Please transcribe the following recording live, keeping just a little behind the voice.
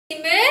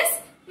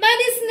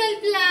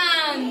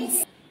plants.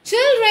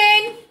 Children,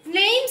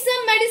 name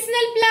some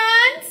medicinal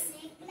plants.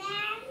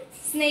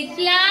 Snake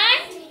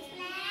plant.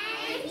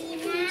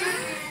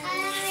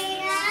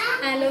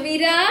 Aloe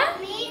vera.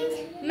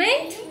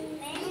 Mint.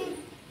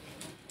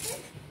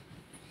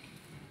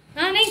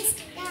 Next.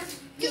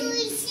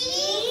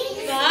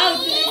 Wow,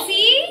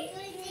 tulsi.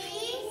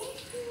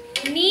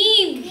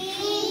 Neem.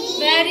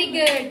 Very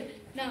good.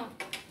 Now,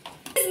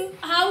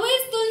 how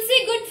is tulsi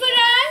good for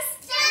us?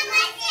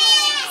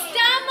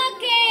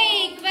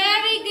 Stomachache.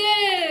 Very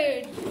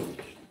good.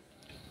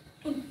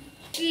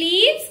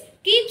 Leaves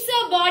keeps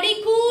our body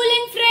cool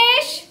and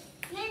fresh.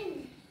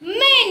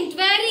 Mint.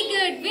 Very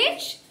good.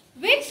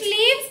 Which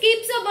leaves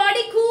keeps our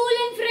body cool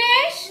and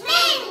fresh?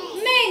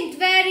 Mint.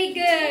 Very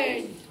good.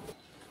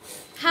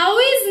 How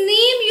is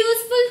neem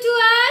useful to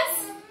us?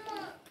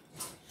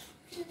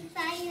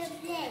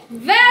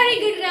 Very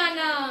good,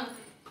 Rana.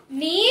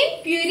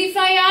 Neem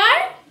purify our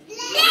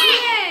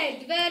blood.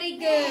 Very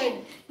good.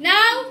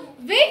 Now,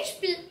 which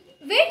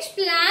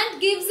plant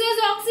gives us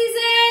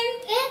oxygen?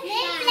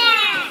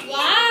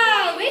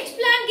 Wow, which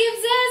plant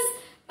gives us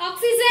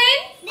oxygen?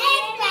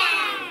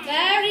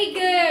 Very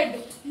good.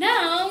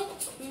 Now,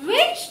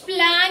 which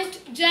plant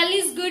gel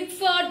is good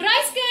for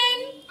dry skin?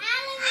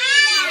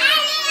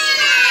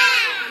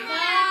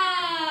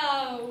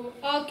 Wow.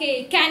 Okay.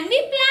 Can we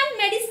plant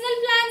medicinal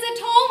plants at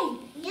home?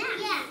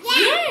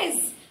 Yes.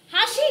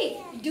 Hashi,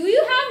 do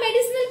you have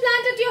medicinal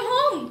plant at your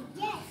home?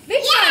 Yes.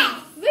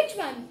 Which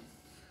one?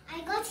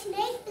 I got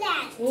snake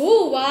plant.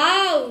 Oh,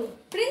 wow.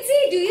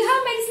 Princey, do you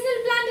have medicinal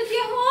plant at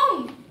your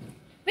home?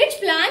 Which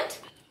plant?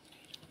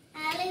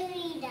 Aloe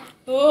vera.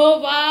 Oh,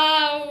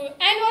 wow.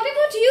 And what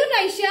about you,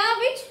 Naisha?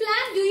 Which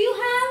plant do you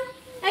have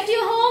at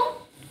your home?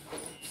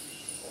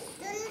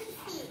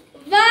 Tulsi.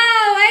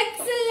 Wow,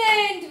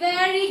 excellent.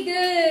 Very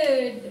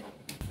good.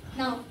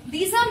 Now,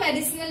 these are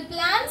medicinal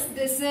plants.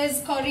 This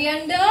is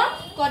coriander.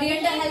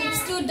 Coriander helps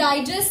to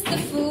digest the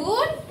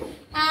food.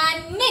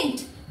 And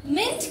mint.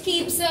 Mint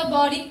keeps our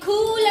body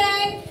cool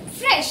and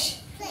fresh.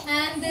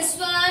 And this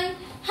one,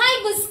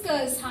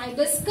 hibiscus.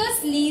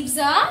 Hibiscus leaves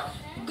are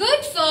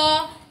good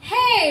for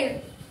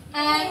hair.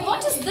 And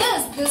what is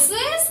this? This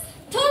is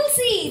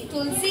tulsi.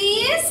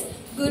 Tulsi is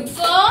good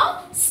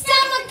for